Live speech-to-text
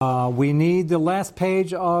We need the last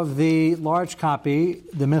page of the large copy,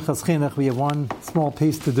 the Minchas Chinuch. We have one small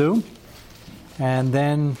piece to do. And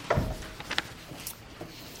then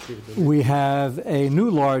we have a new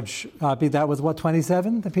large copy. That was what,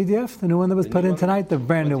 27, the PDF? The new one that was put in tonight? The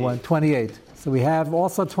brand new one, 28. So we have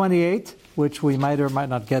also 28, which we might or might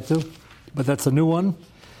not get to. But that's a new one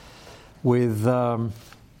with 4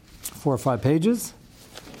 or 5 pages.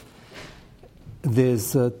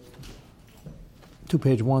 There's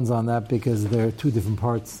 2-page ones on that because they're 2 different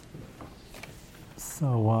parts.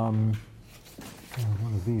 So, one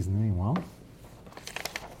of these in the meanwhile.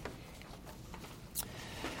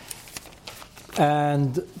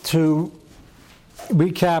 And to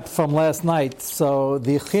recap from last night, so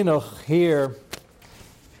the chinuch here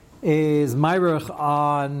is Ma'arich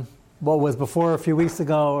on what was before a few weeks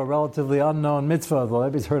ago a relatively unknown mitzvah. Though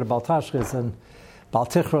everybody's heard about Tashchis and Bal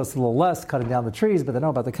Tichros a little less, cutting down the trees, but they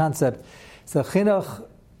know about the concept. So chinuch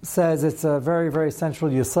says it's a very, very central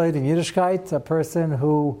yesod in Yiddishkeit, a person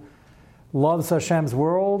who loves Hashem's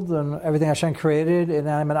world and everything Hashem created,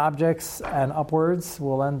 inanimate objects and upwards,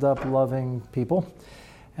 will end up loving people.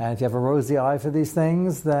 And if you have a rosy eye for these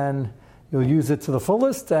things, then you'll use it to the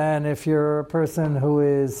fullest. And if you're a person who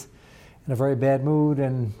is in a very bad mood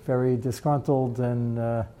and very disgruntled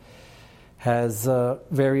and has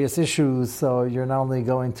various issues, so you're not only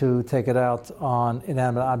going to take it out on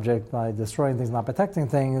inanimate object by destroying things, not protecting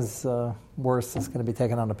things, worse, it's going to be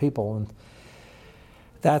taken on the people. And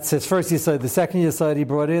that's his first yesod. The second yesod he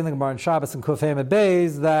brought in, the Gemara in Shabbos and Kuf Hamid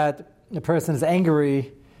Beis, that the person is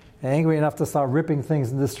angry enough to start ripping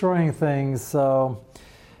things and destroying things. So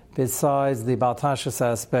besides the Baal Tashchis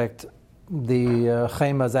aspect, the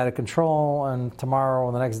Chema is out of control, and tomorrow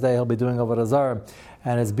and the next day he'll be doing Avodah Zarah.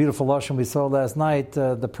 And it's beautiful lashon we saw last night.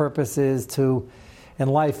 The purpose is in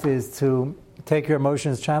life is to take your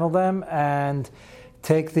emotions, channel them, and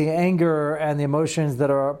take the anger and the emotions that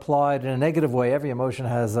are applied in a negative way. Every emotion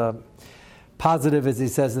has a positive, as he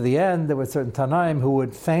says at the end. There were certain Tanaim who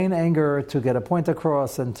would feign anger to get a point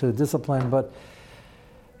across and to discipline, but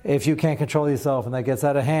if you can't control yourself and that gets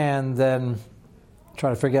out of hand, then try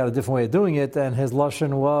to figure out a different way of doing it. And his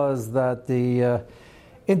lashon was that the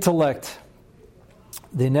intellect,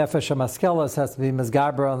 the nefesh hamaskelas, has to be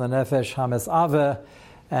mizgabra on the nefesh hamasaveh,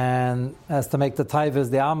 and has to make the taivas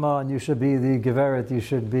the amma, and you should be the geveret, you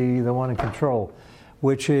should be the one in control,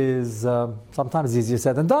 which is sometimes easier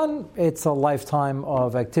said than done. It's a lifetime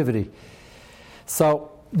of activity.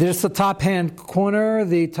 So there's the top hand corner,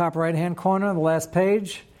 the top right hand corner, the last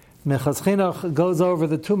page. Minchas Chinuch goes over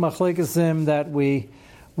the 2 machlekasim that we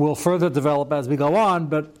will further develop as we go on,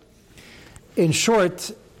 but in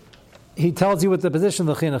short, he tells you what the position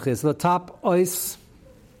of the chinuch is. So the top ois,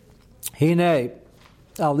 hine,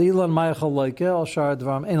 al ilan ma'achal loike, al shar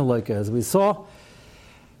dvarim ein loike. As we saw,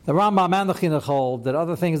 the Rambam and the chinuch hold that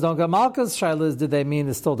other things don't go malchus. Shailas, did they mean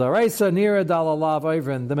it's still daraisa? Nira dalalav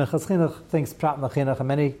ovrin. The Minchas Chinuch thinks prat in the chinuch, and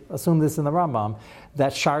many assume this in the Rambam,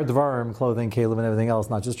 that shar dvarim, clothing, kalim, and everything else,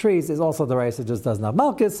 not just trees, is also daraisa, just doesn't have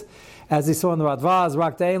malchus. As he saw in the Radvaz,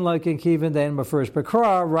 rak dein loike kivin dein mafurish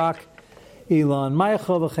bekra, rak Elon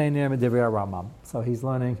Maichel v'cheiner medivri Rambam. So he's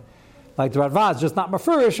learning like the Radvaz, just not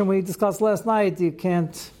mafurish. And we discussed last night, you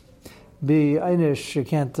can't be einish, you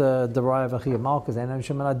can't derive a chiyuv malchus. Einish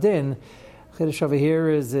shemanadin. Chiddush over here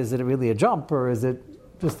is it really a jump, or is it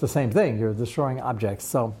just the same thing? You're destroying objects.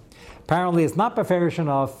 So apparently it's not mafurish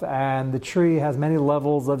enough, and the tree has many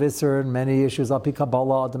levels of isser and many issues. Al pi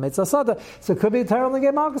kabbalah, the mitzvah sada. So it could be entirely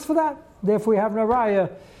get malchus for that. Therefore, we have no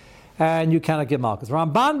raya, and you cannot get malchus.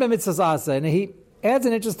 Ramban b'mitzvahs aseh, and he adds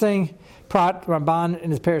an interesting prat. Ramban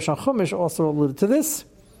in his Perish on Chumash also alluded to this,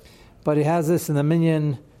 but he has this in the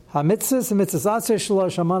Minyan HaMitzvahs, mitzvahs aseh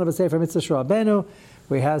shalosh hamana v'sefer mitzvah sh'rabenu,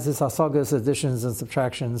 where he has his hasagas, additions and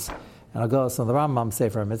subtractions, and I'll go on the Rambam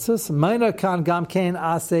sefer mitzvahs. Meina kan gam kein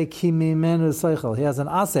aseh ki mimenu seichel. He has an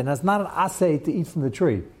aseh, and it's not an aseh to eat from the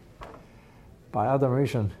tree. By Adam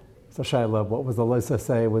Rishon, so Shaila, what was the Loisa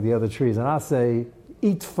say with the other trees? An aseh,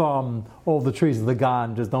 eat from all the trees of the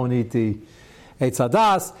Gan, just don't eat the Eitz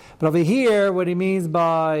Hadas. But over here, what he means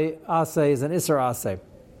by aseh is an Isser aseh.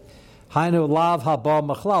 Hainu lav haba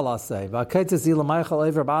machlal aseh. V'akeitzis ilam eichel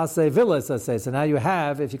ever b'aseh vilas aseh. So now you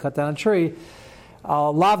have, if you cut down a tree,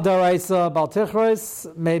 lav daraisa bal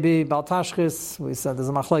tichris, maybe bal tashchis. We said there's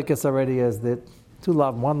a machlekes already as the 2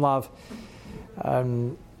 lav, 1 lav.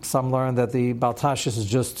 Some learn that the bal tashchis is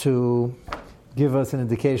just to give us an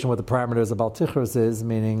indication what the parameters of bal tichris is,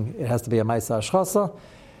 meaning it has to be a ma'isa ashchasa.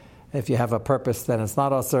 If you have a purpose, then it's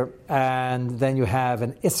not aser. And then you have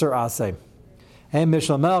an isser aseh. The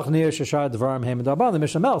Mishnah Melch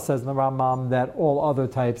says in the Rambam that all other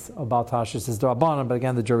types of Baal Tashis is D'Rabbanan, but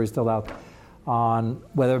again, the jury's still out on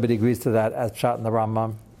whether everybody agrees to that as Pshat in the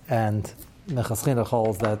Rambam, and Minchas Chinuch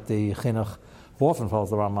holds that the Chinuch, who often follows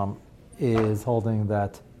the Rambam, is holding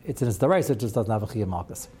that it's in its Deraisa, it just doesn't have a Chiyuv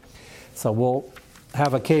Malkus. So we'll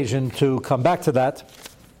have occasion to come back to that.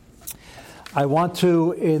 I want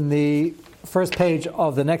to, in the first page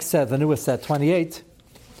of the next set, the newest set, 28,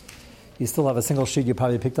 you still have a single sheet you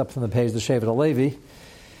probably picked up from the page, the Shevet HaLevi.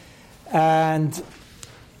 And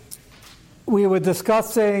we were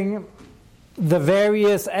discussing the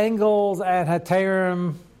various angles and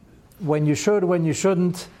heterim, when you should, when you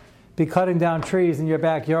shouldn't be cutting down trees in your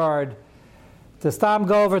backyard. To stam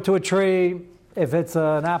go over to a tree, if it's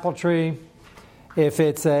an apple tree, if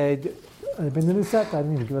it's a... Bring the new set? I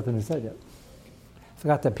didn't even give it the new set yet. I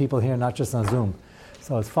forgot that people here, not just on Zoom.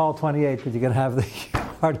 So it's fall 28, but you're going to have the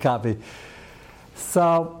hard copy.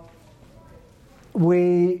 So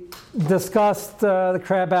we discussed the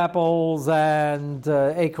crab apples and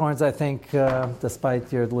acorns, I think,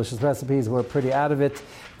 despite your delicious recipes, we're pretty out of it.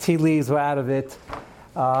 Tea leaves were out of it.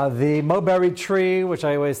 The mulberry tree, which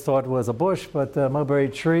I always thought was a bush, but the mulberry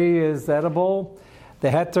tree is edible. The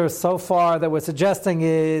heter so far that we're suggesting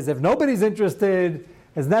is if nobody's interested,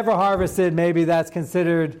 is never harvested, maybe that's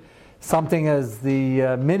considered something as the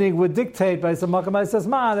minig would dictate by some Makamai says,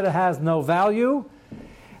 that it has no value.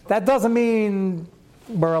 That doesn't mean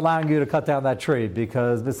we're allowing you to cut down that tree,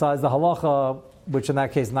 because besides the halacha, which in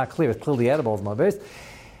that case is not clear, it's clearly edible as mulberries,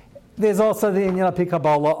 there's also the Inyan Pi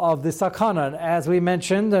Kabbalah of the sakana. And as we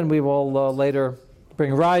mentioned, and we will later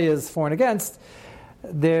bring rayas for and against,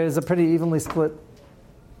 there's a pretty evenly split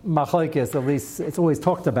machlokes, at least it's always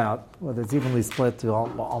talked about, whether it's evenly split.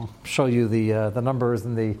 I'll show you the numbers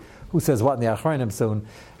and the who says what in the Achronim soon.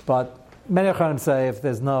 But many Achronim say if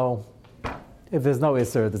there's no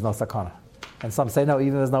Isser, there's no sakana. And some say no,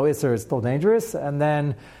 even if there's no Isser, it's still dangerous. And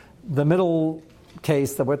then the middle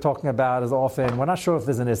case that we're talking about is often, we're not sure if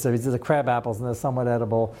there's an Isser. These are the crab apples and they're somewhat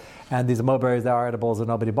edible. And these are mulberries that are edible, so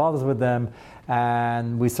nobody bothers with them.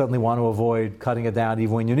 And we certainly want to avoid cutting it down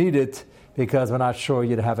even when you need it, because we're not sure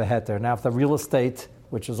you'd have a heter. Now, if the real estate,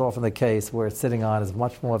 which is often the case, where it's sitting on is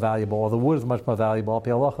much more valuable, or the wood is much more valuable, al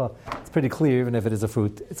pi halacha, it's pretty clear, even if it is a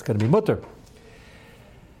fruit, it's going to be mutter.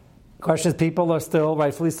 The question is, people are still,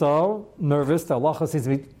 rightfully so, nervous. The halacha seems to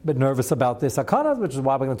be a bit nervous about this akanas, which is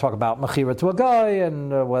why we're going to talk about mechira to a guy,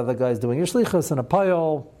 and whether the guy is doing a shlichus and a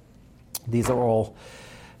payol. These are all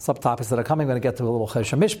subtopics that are coming. We're going to get to a little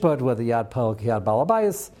chesha mishpat, whether yad payol, yad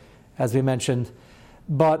balabayas, as we mentioned.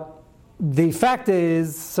 But the fact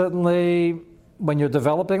is, certainly, when you're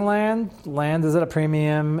developing land is at a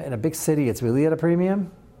premium. In a big city, it's really at a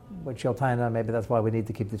premium, which you'll find out, maybe that's why we need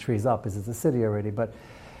to keep the trees up, because it's a city already. But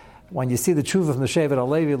when you see the tshuva from the Shevet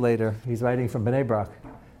HaLevi later, he's writing from Bnei Brak,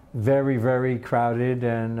 very, very crowded,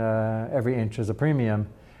 and every inch is a premium.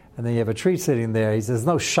 And then you have a tree sitting there. He says,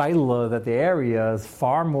 no shaila that the area is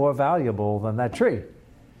far more valuable than that tree, in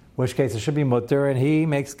which case it should be mutter, and he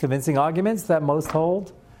makes convincing arguments that most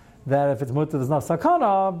hold, that if it's mutter, there's no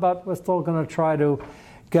sakana, but we're still going to try to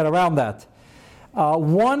get around that.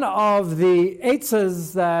 One of the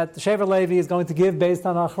eitzes that the Shevet HaLevi is going to give based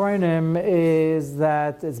on Achronim is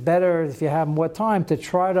that it's better, if you have more time, to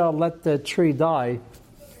try to let the tree die.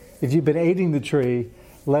 If you've been aiding the tree,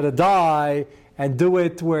 let it die, and do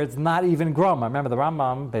it where it's not even groma. Remember, the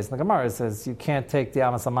Rambam, based on the Gemara, says you can't take the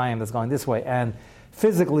Amas HaMayim that's going this way and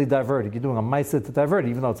physically divert it. You're doing a ma'aseh to divert it,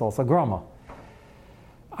 even though it's also groma.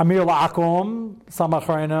 Amir la'akum, some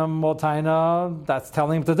achronim, Motaina, that's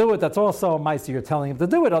telling him to do it. That's also a ma'aseh, you're telling him to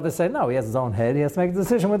do it. Others say, no, he has his own head. He has to make a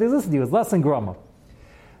decision whether he listens to you. It's less than groma.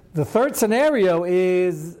 The third scenario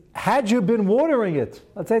is, had you been watering it,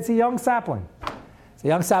 let's say it's a young sapling. So a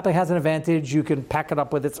young sapling has an advantage. You can pack it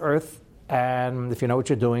up with its earth, and if you know what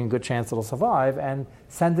you're doing, good chance it'll survive, and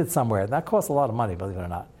send it somewhere. That costs a lot of money, believe it or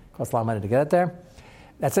not. It costs a lot of money to get it there.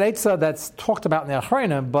 That's an eitzah that's talked about in the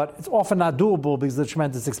Achronim, but it's often not doable because of the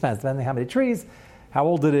tremendous expense. Depending on how many trees, how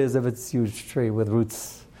old it is, if it's a huge tree with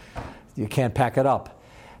roots, you can't pack it up.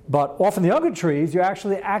 But often the younger trees, you're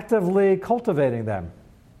actually actively cultivating them.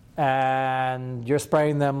 And you're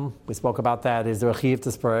spraying them. We spoke about that. Is there a chiv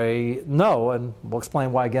to spray? No, and we'll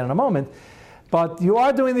explain why again in a moment. But you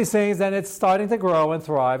are doing these things, and it's starting to grow and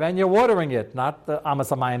thrive, and you're watering it, not the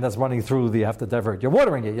Amas HaMayim that's running through you have to divert. You're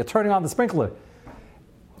watering it. You're turning on the sprinkler.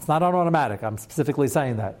 It's not on automatic. I'm specifically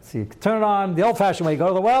saying that. So you turn it on the old-fashioned way. You go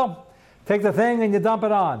to the well, take the thing, and you dump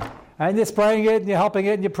it on. And you're spraying it, and you're helping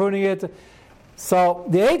it, and you're pruning it. So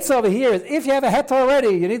the eighth over here is, if you have a heter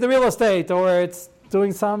already, you need the real estate, or it's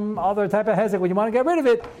doing some other type of hezek when you want to get rid of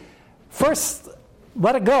it, first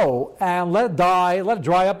let it go and let it die, let it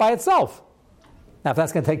dry up by itself. Now, if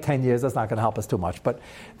that's going to take 10 years, that's not going to help us too much. But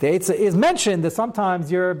the Eitzah is mentioned that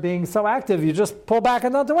sometimes you're being so active, you just pull back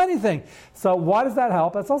and don't do anything. So why does that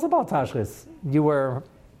help? That's also Baal Tashchis. You were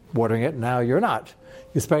watering it, now you're not.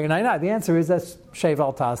 You're spraying it, now you're not. The answer is that's Shev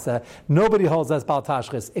Al Tasa. Nobody holds that's Baal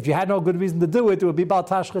Tashchis. If you had no good reason to do it, it would be Baal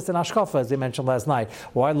Tashchis and Ashkafa, as we mentioned last night.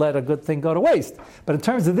 Why let a good thing go to waste? But in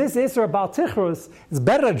terms of this Isra Baal Tichrus, it's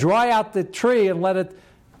better to dry out the tree and let it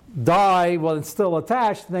die while it's still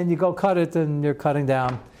attached, then you go cut it and you're cutting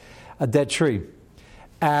down a dead tree.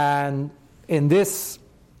 And in this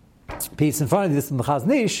piece in front of you, this is the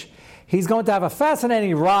Chazon Ish, he's going to have a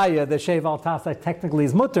fascinating raya that Shev Al Tasa technically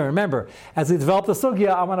is mutter. Remember, as we develop the sugya,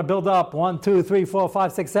 I want to build up 1, 2, 3, 4,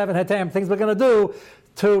 5, 6, 7 hetem, things we're going to do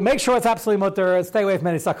to make sure it's absolutely mutter, stay away from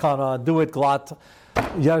any sakana, do it glat,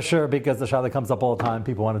 yasher, because the shayla comes up all the time,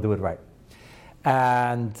 people want to do it right.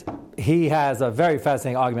 And he has a very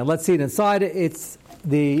fascinating argument. Let's see it inside. It's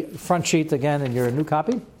the front sheet again in your new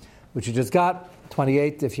copy, which you just got,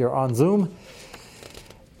 28 if you're on Zoom.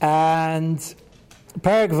 And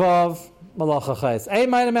Perek Vav, Malacha Ches.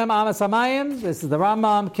 This is the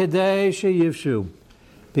Rambam, Kedei Sheyivshu.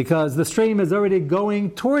 Because the stream is already going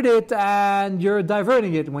toward it and you're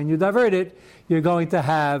diverting it. When you divert it, you're going to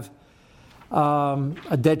have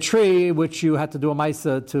a dead tree, which you had to do a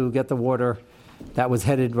maisa to get the water that was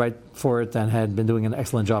headed right for it and had been doing an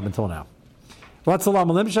excellent job until now. You're going to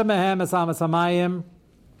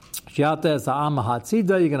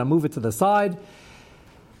move it to the side.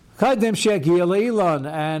 And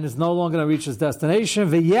it's no longer going to reach its destination.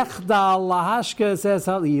 And the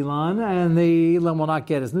ilan will not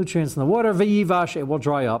get its nutrients in the water. It will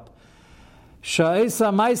dry up. Now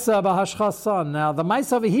the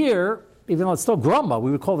maisa over here, even though it's still grama,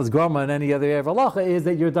 we would call this grama in any other area of halacha, is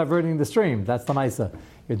that you're diverting the stream. That's the maisa.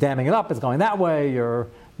 You're damming it up, it's going that way, you're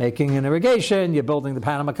making an irrigation, you're building the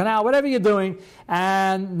Panama Canal, whatever you're doing,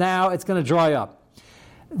 and now it's going to dry up.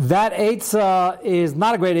 That eitzah is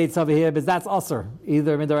not a great eitzah over here, because that's usr,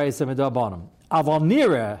 either midaraisa or midarbanim. Aval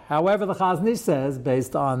nira, however, the Chazon Ish says,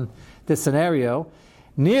 based on this scenario,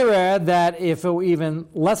 nira, that if it were even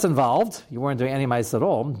less involved, you weren't doing any maisa at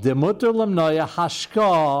all, demuter lemnoya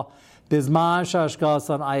hashka, Bizman shashkas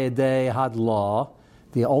on ayadei hadla,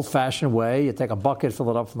 the old-fashioned way. You take a bucket, fill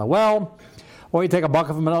it up from the well, or you take a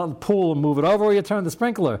bucket from another pool and move it over, or you turn the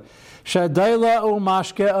sprinkler. Shadayla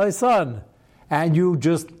umashke oisan, and you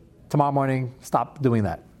just tomorrow morning stop doing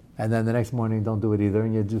that, and then the next morning don't do it either,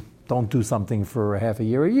 and you just don't do something for half a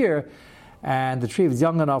year, and the tree, if it's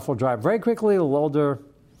young enough, will dry up very quickly. A little older,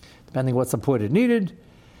 depending what support it needed.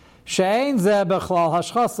 Shein zeh bechlal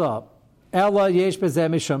hashchasa. Ella yesh bezeh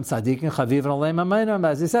mishum tzadikin chaviv and aleim.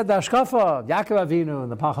 As he said, the Ashkafa, Yaakov Avinu, and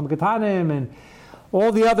the Pacham Ketanim, and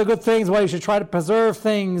all the other good things. Well, you should try to preserve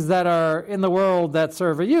things that are in the world that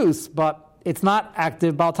serve a use, but it's not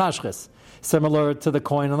active Baal Tashchis. Similar to the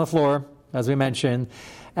coin on the floor, as we mentioned.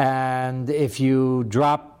 And if you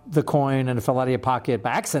drop the coin and it fell out of your pocket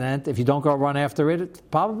by accident, if you don't go run after it, it's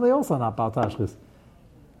probably also not Baal Tashchis.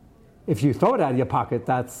 If you throw it out of your pocket,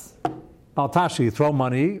 that's Baal Tashchis. You throw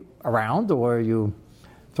money around or you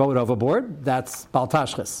throw it overboard, that's Baal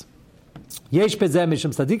Tashchis. Yesh bezeh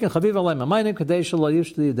mishum tzadikin chaviv aleim amaynim kadei shelo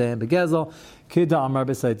yishli yedayim begezel kida amar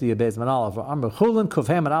b'sayti yebez man aleph amar chulin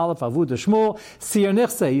kufhem and aleph avud shmuel sir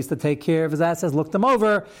nichse used to take care of his assets, look them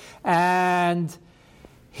over, and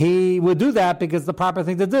he would do that because the proper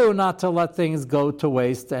thing to do, not to let things go to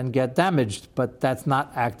waste and get damaged. But that's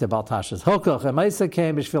not active Baal Tashchis. Hokach and Maisa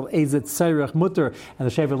came b'shvil ezet seirach mutter, and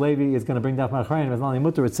the Shevet Levi is going to bring down Machraim as not only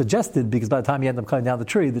mutter, it's suggested because by the time you end up cutting down the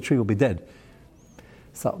tree will be dead.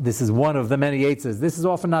 So this is one of the many eitzes. This is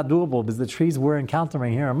often not doable because the trees we're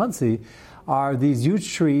encountering here in Monsey are these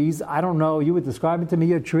huge trees. I don't know, you would describe it to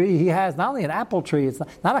me, a tree. He has not only an apple tree, it's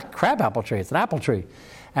not a crab apple tree, it's an apple tree.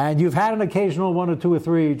 And you've had an occasional 1 or 2 or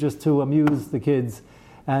 3 just to amuse the kids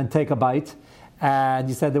and take a bite. And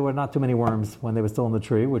you said there were not too many worms when they were still in the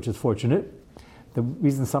tree, which is fortunate. The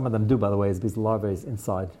reason some of them do, by the way, is because the larvae is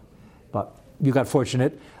inside. But you got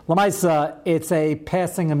fortunate. Lamaisa, it's a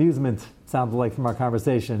passing amusement, sounded like from our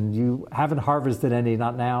conversation. You haven't harvested any,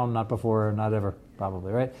 not now, not before, not ever,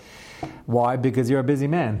 probably, right? Why? Because you're a busy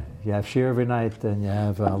man. You have shir every night, and you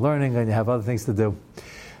have learning, and you have other things to do.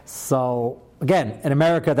 So, again, in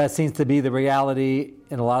America, that seems to be the reality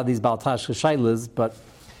in a lot of these Baal Tashchis shaylas, but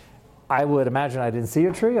I would imagine I didn't see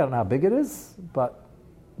a tree. I don't know how big it is, but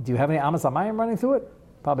do you have any Amos Amayim running through it?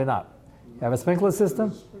 Probably not. You have a sprinkler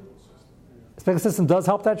system? Sprinkler system does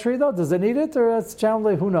help that tree, though? Does it need it, or it's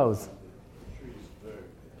generally, who knows?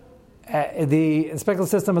 The sprinkler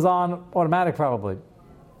system is on automatic, probably.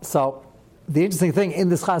 So the interesting thing in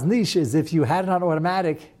this Chazon Ish is if you had it on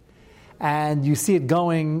automatic and you see it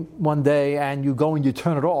going one day and you go and you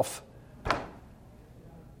turn it off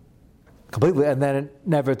completely and then it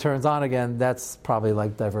never turns on again, that's probably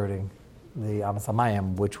like diverting the Amas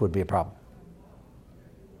HaMayim, which would be a problem.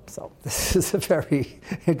 So this is a very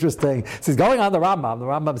interesting. So he's going on the Rambam. The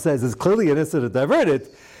Rambam says it's clearly an issur to divert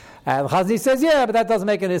it. And Chazon Ish says, yeah, but that doesn't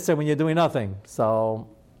make an issur when you're doing nothing. So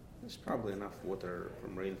there's probably enough water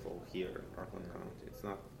from rainfall here in Rockland County. It's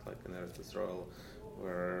not like in Eretz Yisrael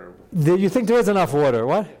where... You think there is enough water?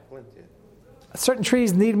 What? Yeah, plenty. Certain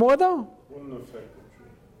trees need more, though? Wouldn't affect the tree.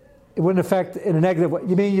 It wouldn't affect in a negative way.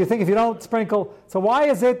 You think if you don't sprinkle... So why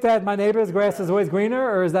is it that my neighbor's grass is always greener,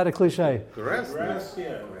 or is that a cliche? Grass,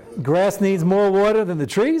 yeah. Grass needs more water than the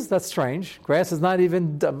trees? That's strange. Grass is not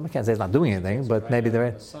even... I can't say it's not doing anything, but maybe they're...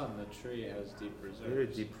 In the sun, the tree has deep reserves. very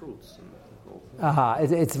deep roots.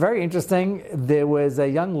 It's very interesting. There was a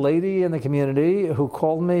young lady in the community who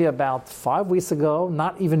called me about 5 weeks ago,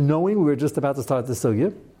 not even knowing we were just about to start the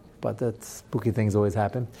sugya, but that spooky things always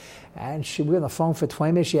happen. And we were on the phone for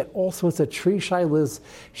 20 minutes. She had all sorts of tree shilas.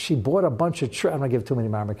 She bought a bunch of trees. I don't want to give too many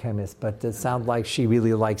Marmar chemists, but it sounds like she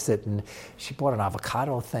really likes it. And she bought an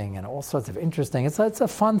avocado thing and all sorts of interesting. It's a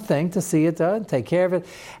fun thing to see it, take care of it.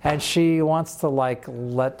 And she wants to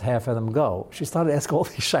let half of them go. She started asking all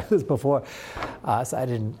these shilas before, so I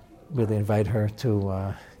didn't really invite her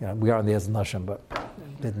to. We are on the Ezra Nashim, but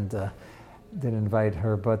didn't invite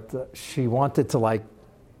her. But she wanted to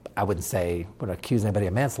I wouldn't accuse anybody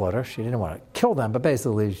of manslaughter. She didn't want to kill them, but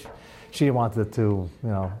basically she wanted to,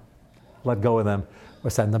 let go of them or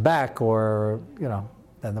send them back, or,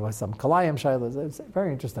 then there was some kalayim shaylas. It's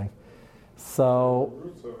very interesting. So, The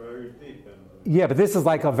roots are very deep. yeah, but this is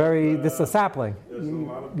this is a sapling. There's a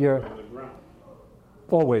lot of You're people in the ground.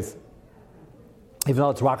 always, even though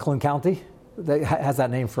it's Rockland County, it has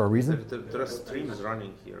that name for a reason. There are streams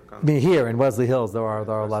running here. Here in Wesley Hills, there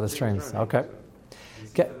are a lot of streams. Okay.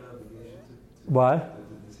 What?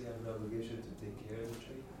 Does he have an obligation to take care of the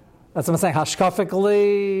tree? That's what I'm saying.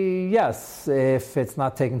 Hashkafically, yes, if it's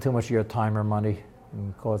not taking too much of your time or money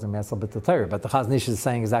and causing mess a bit to tire. But the Chazon Ish is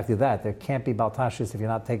saying exactly that. There can't be baltashis if you're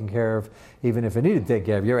not taking care of, even if you need to take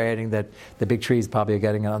care of. You're adding that the big trees probably are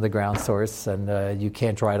getting an underground source, and you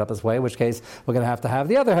can't dry it up this way, in which case we're going to have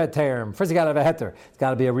the other heterim. First you got to have a heter. It's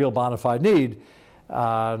got to be a real bona fide need,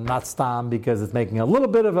 not stam because it's making a little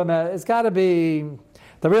bit of a mess. It's got to be...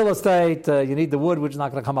 The real estate, you need the wood, which is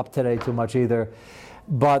not going to come up today too much either.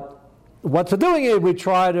 But once we're doing it, we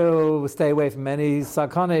try to stay away from any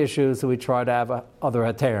sakana issues, so we try to have other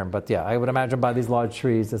heterim. But yeah, I would imagine by these large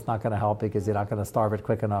trees, it's not going to help because you're not going to starve it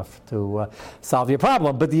quick enough to solve your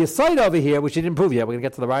problem. But the aside over here, which you didn't prove yet, we're going to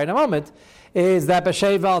get to the right in a moment, is that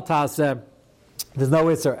b'sheival taseh, there's no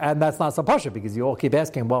issur. And that's not so pasha, because you all keep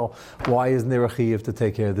asking, well, why isn't there a chiyuv to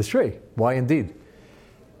take care of this tree? Why indeed?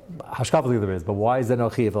 Hashkafically there is, but why is there no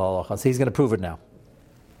chiyuv al-halacha? So he's going to prove it now.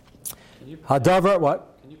 Hadavar,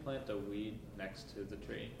 what? Can you plant a weed next to the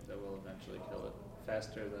tree that will eventually kill it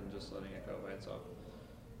faster than just letting it go by itself?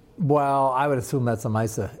 Well, I would assume that's a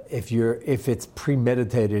maisa. If it's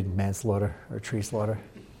premeditated manslaughter or tree slaughter,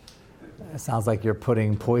 it sounds like you're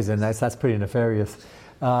putting poison. That's pretty nefarious.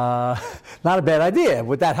 Not a bad idea.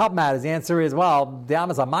 Would that help matters? The answer is, well, the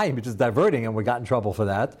Amas HaMayim, which is diverting, and we got in trouble for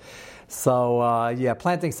that. So,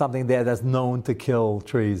 planting something there that's known to kill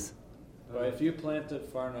trees. But if you plant it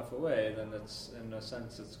far enough away, then it's, in a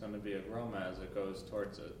sense, it's going to be a groma as it goes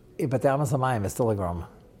towards it. Yeah, but the Amas HaMayim is still a groma.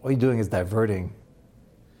 All you're doing is diverting.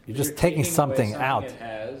 You're just taking something out.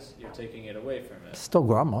 You're taking it away from it. Still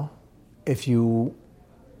groma. If you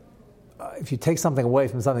take something away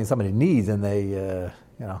from something somebody needs and they,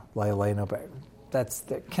 lay no better.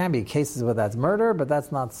 There can be cases where that's murder, but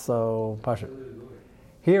that's not so pasha.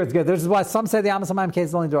 Here it's good. This is why some say the Amas HaMayim case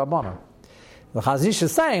is only D'Rabbanan. The Chazon Ish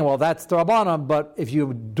is saying, well, that's D'Rabbanan, but if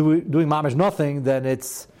you're doing mamash nothing, then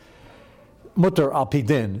it's mutter al pi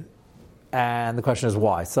din. And the question is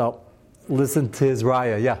why. So listen to his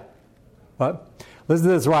raya. Yeah. What? Listen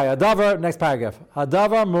to this raya. Hadavar, next paragraph.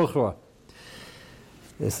 Hadavar muchra.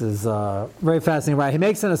 This is very fascinating, right? He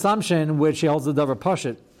makes an assumption which he holds the davar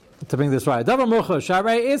pashit to bring this right. Davar muchra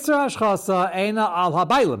sharei isra hashchasa eina al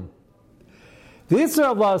habaylim. The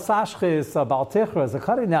Isra of Sashchis, Baltichras, the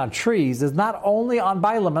cutting down trees, is not only on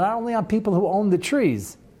Bailam, and not only on people who own the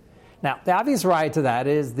trees. Now, the obvious right to that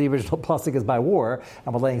is the original pasuk is by war,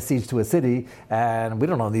 and we're laying siege to a city, and we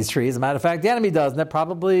don't own these trees. As a matter of fact, the enemy does, and they're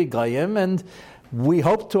probably Goyim, and we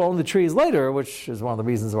hope to own the trees later, which is one of the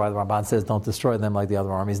reasons why the Ramban says don't destroy them like the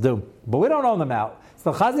other armies do. But we don't own them now.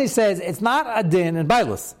 So Chazon Ish says it's not a din in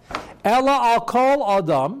Bailas. Ella al kol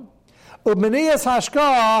adam, U'menias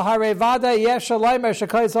hashka harevada yesh shalaymer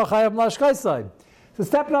shekayso chayam lashkaysay. So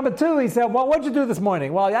step number 2, he said, well, what'd you do this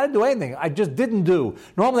morning? Well, I didn't do anything. I just didn't do.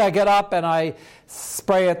 Normally I get up and I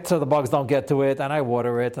spray it so the bugs don't get to it, and I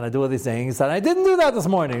water it, and I do all these things, and I didn't do that this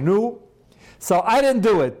morning. No. So I didn't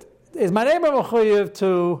do it. Is my neighbor mechuyev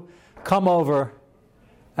to come over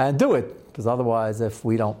and do it? Because otherwise, if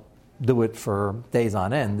we don't do it for days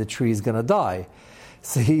on end, the tree's going to die.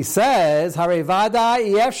 So he says, well,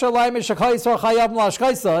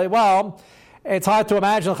 it's hard to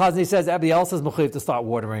imagine, Chazni says, everybody else is mechuyev to start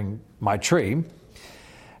watering my tree.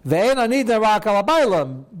 But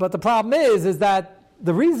the problem is that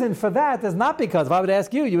the reason for that is not because, if I would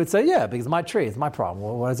ask you, you would say, yeah, because my tree, it's my problem.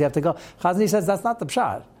 Well, why does he have to go? Chazni says that's not the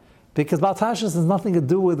pshat. Because Baltashis has nothing to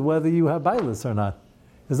do with whether you have bailis or not.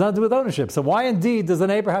 It's nothing to do with ownership. So why indeed does the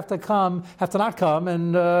neighbor have to not come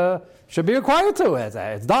and should be required to?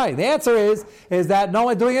 It's dying. The answer is that no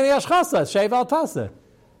one doing any ashchasa. It's sheiv al tasa.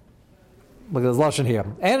 Look at this lashon here.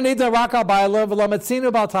 And need to rock al bailah v'lometzinu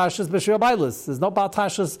baltashis b'shir bailis. There's no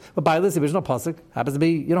baltashis with bailis. The original pasuk happens to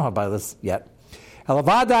be you don't have bailis yet.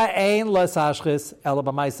 Elavada ein lesashchis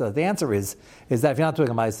elabamaisa. The answer is that if you're not doing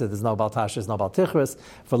a maisa, there's no baltashis, no baltichris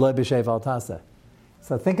for lo b'sheiv altasa.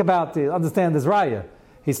 So think about understand this raya.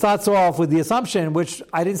 He starts off with the assumption, which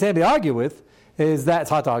I didn't say anybody argue with, is that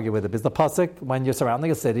it's hard to argue with it. Because the pasuk, when you're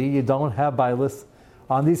surrounding a city, you don't have bailis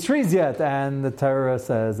on these trees yet, and the Torah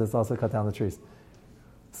says it's also cut down the trees.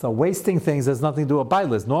 So wasting things has nothing to do with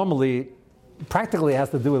bailis. Normally, practically, it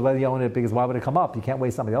has to do with whether you own it, because why would it come up? You can't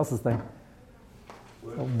waste somebody else's thing.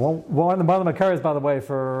 One of the occurs, by the way,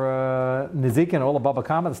 for Nizikin, all of Baba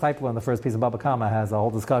Kama. The Stipler in the first piece of Baba Kama has a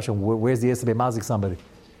whole discussion. Where's the Yisr to be mazik somebody?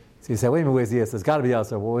 So you say, wait a minute, where's the Yisr? It's got to be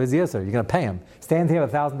Yisr. Well, where's the Yisr? You're going to pay him. Stand here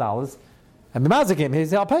with $1,000 and be mazik him. He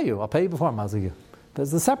says, I'll pay you. I'll pay you before I mazik you.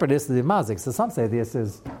 There's the separate Yisr, the mazik. So some say the Yisr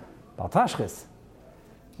is Baltashchis.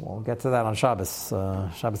 We'll get to that on Shabbos.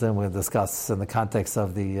 Shabbos then we'll discuss in the context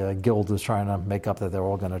of the guild who's trying to make up that they're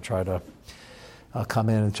all going to try to come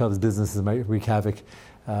in and each other's businesses and wreak havoc.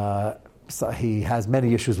 So he has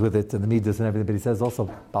many issues with it and the midas and everything, but he says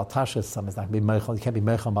also Baltashchis, something's not going to be meichel. You can't be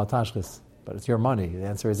meichel on Baltashchis, but it's your money. The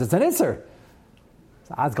answer is it's an Isser.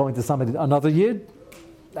 So I was going to somebody, another Yid,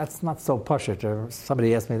 that's not so pashut. Or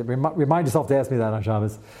somebody asked me, remind yourself to ask me that on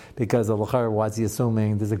Shabbos, because of L'char, why is he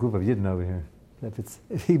assuming there's a group of Yidden over here?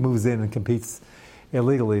 If he moves in and competes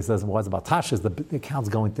illegally, he says, well, it's about Tashis, the account's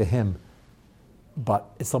going to him. But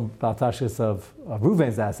it's some Baltashis of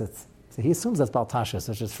Ruvain's assets. So he assumes that's Baltashis,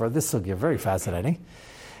 which is for this sugya very fascinating.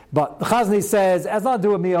 But the Chazni says, as not do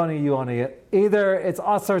with me owning you owning it, either it's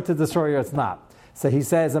asr to destroy or it's not. So he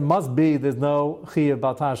says it must be there's no chi of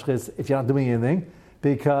Baltashis if you're not doing anything,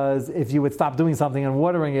 because if you would stop doing something and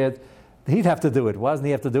watering it, he'd have to do it. Why doesn't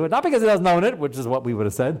he have to do it? Not because he doesn't own it, which is what we would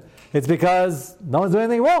have said. It's because no one's doing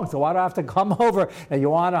anything wrong. So why do I have to come over and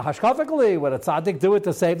you want to hashkafically, would a tzaddik do it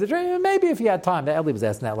to save the tree? Maybe if he had time. Eli was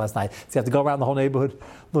asking that last night. So you have to go around the whole neighborhood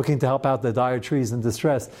looking to help out the dire trees in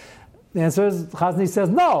distress. The answer is, Chazni says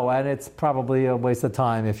no, and it's probably a waste of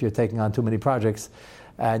time if you're taking on too many projects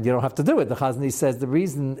and you don't have to do it. The Chazni says the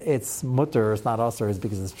reason it's mutter, it's not usher, is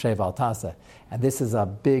because it's shev al tasa. And this is a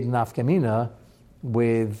big nafkamina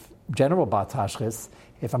with general Baltashchis.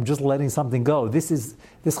 If I'm just letting something go, this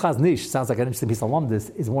Chaznish, sounds like an interesting piece of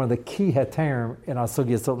lumdis, is one of the key heterim in our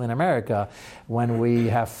sugya, certainly in America, when we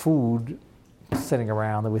have food sitting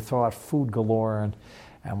around and we throw out food galore,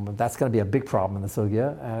 and that's going to be a big problem in the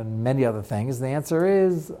sugya, and many other things. The answer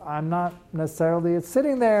is, I'm not necessarily, it's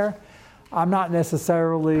sitting there, I'm not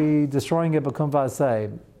necessarily destroying it, but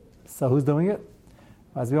kumvaseh. So who's doing it?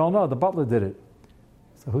 As we all know, the butler did it.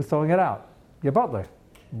 So who's throwing it out? Your butler.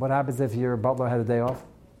 What happens if your butler had a day off?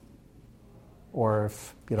 Or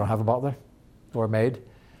if you don't have a butler or a maid?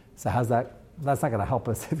 So how's that? That's not going to help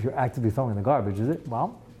us if you're actively throwing the garbage, is it?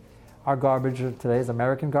 Well, our garbage today is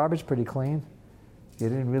American garbage, pretty clean. You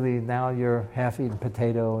didn't really, now your half-eaten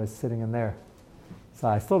potato is sitting in there. So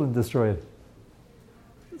I still didn't destroy it.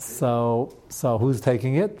 So who's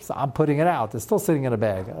taking it? So I'm putting it out. It's still sitting in a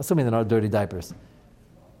bag, assuming they're not dirty diapers.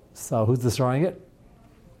 So who's destroying it?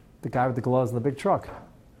 The guy with the gloves in the big truck.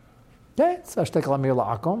 Yeah, it's Ashtekal Amir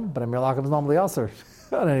La'akum, but Amir La'akum is normally usher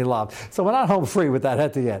on any lav. So we're not home free with that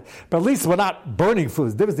heta yet. But at least we're not burning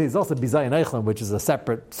foods. There's also Bizayin Eichlin, which is a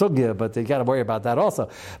separate sugya, but you got to worry about that also.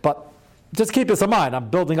 But just keep this in mind. I'm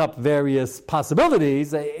building up various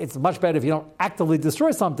possibilities. It's much better if you don't actively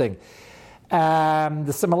destroy something.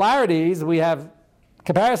 The similarities, we have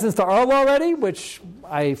comparisons to Earl already, which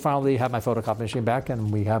I finally have my photocopy machine back,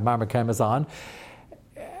 and we have Marmar cameras on.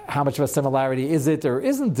 How much of a similarity is it or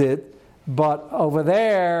isn't it? But over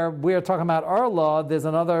there, we are talking about Arla. There's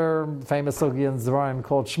another famous sugi in Zeraim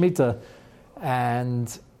called Shemitah.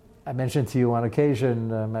 And I mentioned to you on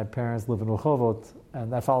occasion, my parents live in Rehovot,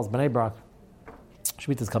 and that follows Bnei Brak.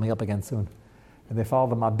 Shemitah is coming up again soon. And they follow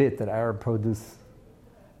the Mabit, that Arab produce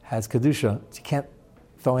has Kedusha. You can't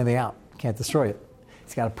throw anything out. You can't destroy it.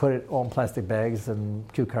 You've got to put it all in plastic bags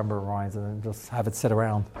and cucumber rinds and then just have it sit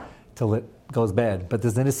around till it goes bad. But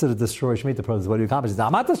there's an issue to destroy Shemitah produce. What do you accomplish?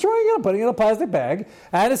 I'm not destroying it. I'm putting it in a plastic bag.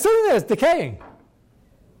 And it's sitting there. It's decaying.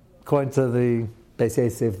 According to the Beis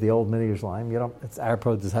Yosef, the old Mini Yerushalayim, it's Arab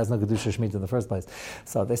produce. It has no Kedusha Shemitah in the first place.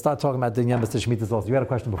 So they start talking about Dinyan B'Seh Shemitah also. You had a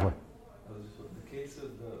question before. The case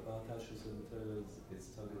of the Baal Tashis and the Torah is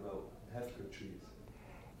talking about hefker trees.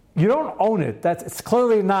 You don't own it. It's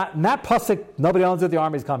clearly not. In that pasuk, nobody owns it. The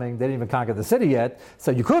army's coming. They didn't even conquer the city yet,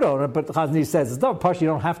 so you could own it. But the Chazon Ish says it's not pasuk. You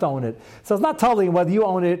don't have to own it. So it's not telling whether you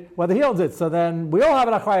own it, whether he owns it. So then we all have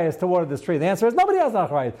an achrayus to water this tree. The answer is nobody has an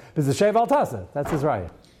achrayus. It's a shev al tasa. That's his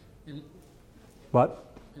right.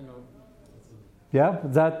 What? Yeah,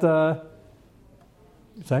 is that?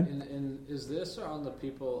 Saying? Is this on the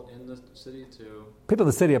people in the city too? People in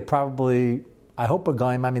the city are probably. I hope we're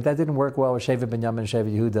going. I mean, that didn't work well with Shevet Binyamin and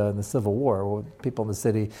Shevet Yehuda in the Civil War. People in the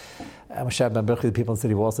city, Moshe ben Birchi, the people in the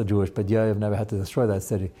city were also Jewish, but Yoav never had to destroy that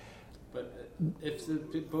city. But if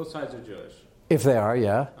both sides are Jewish, if they are,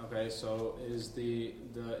 yeah. Okay, so is the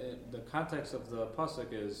context of the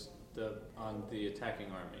pasuk is on the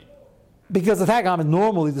attacking army? Because the attack army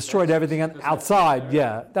normally destroyed everything outside.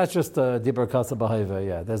 Yeah, that's just Dibur Kasa Bahava.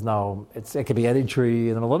 Yeah, there's no. It could be any tree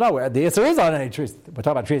in the middle of nowhere. The answer is on any trees. We're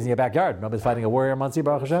talking about trees in your backyard. Nobody's fighting a warrior, Mansi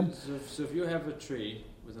Baruch Hashem. So if you have a tree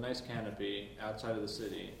with a nice canopy outside of the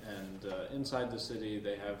city, and inside the city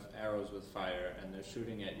they have arrows with fire, and they're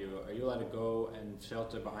shooting at you, are you allowed to go and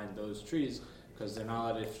shelter behind those trees because they're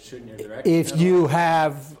not allowed to shoot in your direction? If you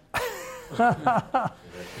have.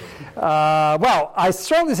 Well, I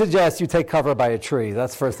strongly suggest you take cover by a tree.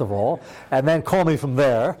 That's first of all, and then call me from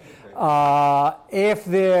there. If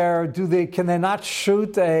can they not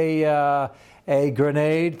shoot a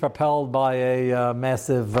grenade propelled by a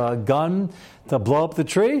massive gun to blow up the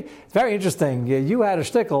tree? It's very interesting. You had a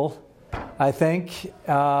shtickle, I think,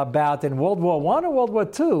 about in World War I or World War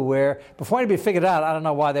II, where before anybody figured out, I don't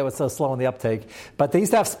know why they were so slow in the uptake, but they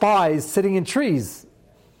used to have spies sitting in trees.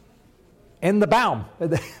 In the Baum. You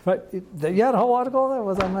had a whole article on that?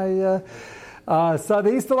 Was on my... so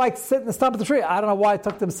they used to sit in the stump of the tree. I don't know why it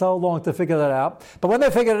took them so long to figure that out. But when they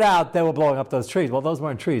figured it out, they were blowing up those trees. Well, those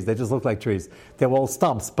weren't trees. They just looked like trees. They were all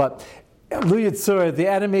stumps. But Lu Yitzur, the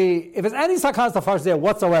enemy, if there's any sarcasm to farce there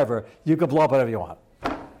whatsoever, you can blow up whatever you want.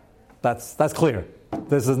 That's clear.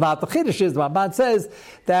 This is not the Chiddush. The Ramban says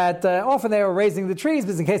that often they were raising the trees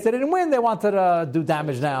because in case they didn't win, they wanted to do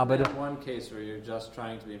damage now. But in one case where you're just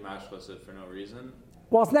trying to be mashlosid for no reason?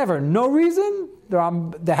 Well, it's never no reason.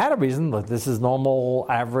 They had a reason. Look, this is normal,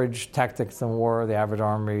 average tactics in war. The average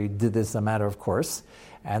army did this a matter of course.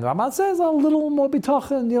 And the Ramban says a little more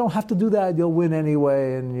bitachon. You don't have to do that. You'll win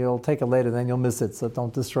anyway, and you'll take it later, then you'll miss it. So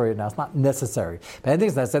don't destroy it now. It's not necessary. But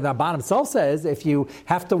anything that said, the Ramban himself says if you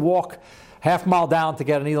have to walk half mile down to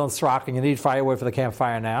get an Elon Srach and you need firewood for the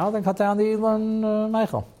campfire now, then cut down the Elon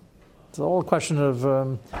Michael. It's all a question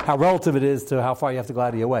of how relative it is to how far you have to go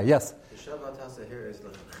out of your way. Yes? The Shabbat Tasa here is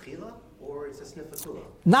l'chachila or it's a snifatula?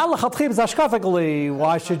 Not l'chatchila, it's ashkafically.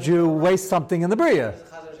 Why should you waste something in the Bria? Does the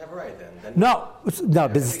Chazon Ish have a right then? No,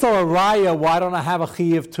 but it's still a raya. Why don't I have a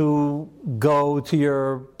chiyuv to go to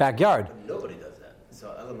your backyard? Nobody does that. So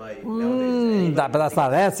nowadays, but that's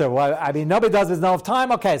not an answer. Well, I mean, nobody does this now of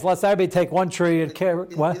time. Okay, so let's everybody take one tree and carry.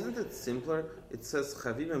 What? Isn't it simpler? It says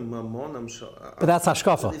chavim mamonam. But that's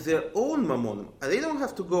hashkafa. Their own mamonim. They don't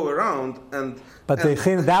have to go around and. But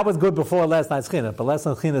that was good before last night's china. But last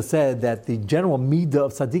night's china said that the general midah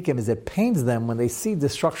of tzaddikim is it pains them when they see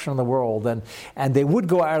destruction in the world, and they would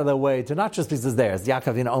go out of their way to not just because it's theirs.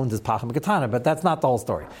 Yaakov owns his pacham katana, but that's not the whole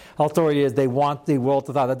story. The whole story is they want the world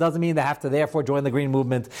to thrive. That doesn't mean they have to therefore join the green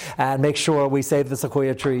movement and make sure we save the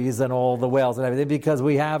sequoia trees and all the whales and everything, because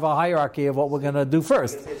we have a hierarchy of what we're going to do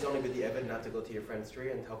first. It's only with the Evan not to go to your friend's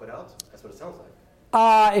tree and help it out. That's what it sounds like.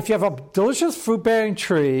 If you have a delicious fruit-bearing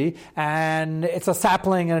tree and it's a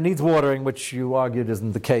sapling and it needs watering, which you argued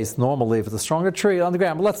isn't the case normally if it's a stronger tree on the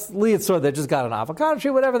ground, but let's leave it so they just got an avocado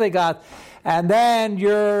tree, whatever they got, and then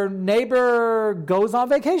your neighbor goes on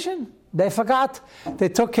vacation They forgot. They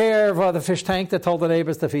took care of the fish tank. They told the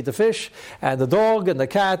neighbors to feed the fish and the dog and the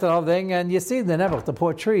cat and everything. And you see, the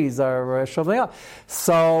poor trees are shoveling up.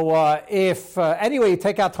 So if anyway you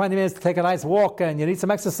take out 20 minutes to take a nice walk and you need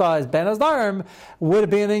some exercise, Ben Azdarim, would it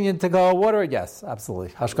be an Indian to go water it? Yes, absolutely.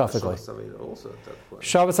 Hashkafically. Shabbos Aveda also at that point.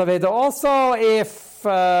 Shabbos Aveda also if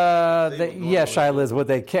Shaila is would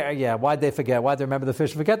they care? Yeah, why'd they forget? Why'd they remember the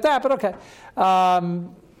fish and forget that? But okay.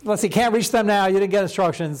 Let's see, can't reach them now. You didn't get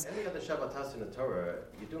instructions. Any other Shabbatas in the Torah,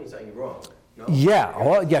 you're doing something wrong. No?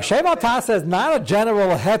 Shabbatas is not a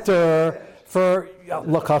general heter for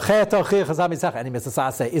look. Any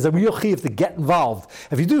mitzvah is a real chiv to get involved.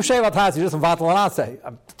 If you do Shabbatas, you just involved l'naseh.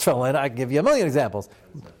 I'm throwing. I can give you a million examples,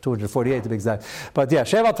 248 to be exact. But yeah,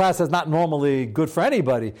 Shabbatas is not normally good for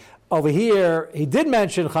anybody. Over here, he did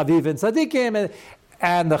mention Chaviv and Tzadikim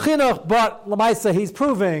and the chinuch, but Lamaisa, he's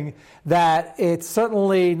proving that it's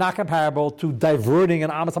certainly not comparable to diverting an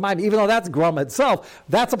Amas HaMayim, even though that's Grum itself,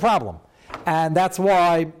 that's a problem. And that's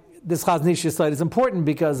why this Chazon Ish Yisrael is important,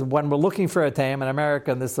 because when we're looking for a Taim in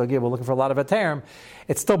America, and this we're looking for a lot of a Taim,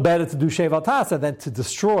 it's still better to do Shevat Tasa than to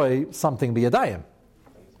destroy something b'yadayim.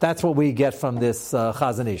 That's what we get from this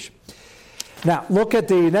Chazon Ish. Now, look at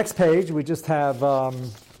the next page. We just have, I'll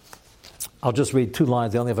just read 2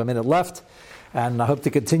 lines. I only have a minute left. And I hope to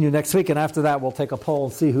continue next week. And after that, we'll take a poll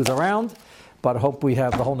and see who's around. But I hope we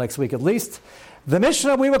have the whole next week at least. The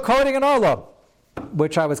Mishnah we were quoting in Orla,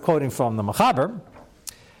 which I was quoting from the Mechaber.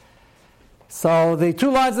 So the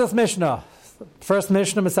 2 lines of this Mishnah. First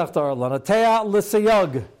Mishnah, Masechta Orla. Nateya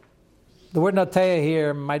l'siyog. The word nateya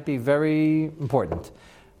here might be very important.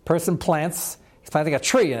 Person plants, he's planting a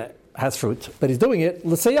tree and it has fruit, but he's doing it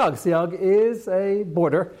l'siyog. Siyog is a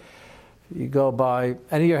border. You go by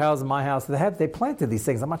any of your houses, my house, they planted these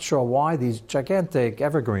things. I'm not sure why, these gigantic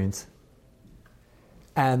evergreens.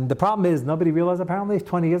 And the problem is, nobody realized apparently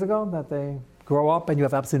 20 years ago that they grow up and you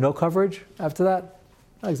have absolutely no coverage after that.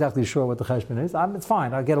 Not exactly sure what the cheshbon is. It's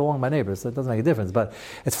fine. I get along with my neighbors, so it doesn't make a difference. But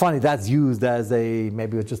it's funny, that's used as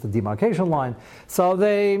maybe it's just a demarcation line. So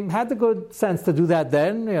they had the good sense to do that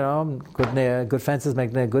then. Good fences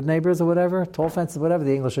make good neighbors or whatever. Tall fences, whatever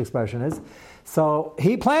the English expression is. So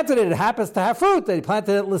he planted it. It happens to have fruit. He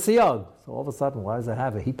planted it l'siyog. So all of a sudden, why does it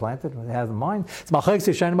have it? He planted it. It has in mind. It's Malchik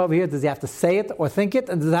Shishanim over here. Does he have to say it or think it?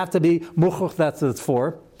 And does it have to be muchuch? That's what it's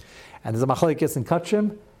for. And there's a Malchikis in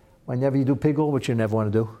Kachim. Whenever you do pigul, which you never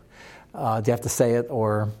want to do, do you have to say it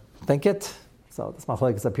or think it? So this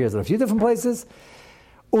Malchikis appears in a few different places.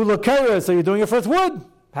 Ulakera, so you're doing it for its wood.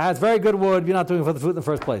 Has very good wood. You're not doing it for the fruit in the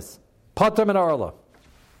first place. Pater min arla.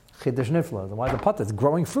 Chidush nifla. Why the pater? It's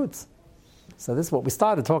growing fruits. So this is what we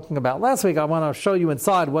started talking about last week. I want to show you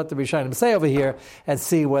inside what the Rishonim say over here and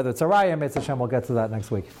see whether it's a raya. Mitzvah Hashem, we'll get to that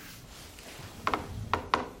next week.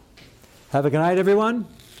 Have a good night, everyone.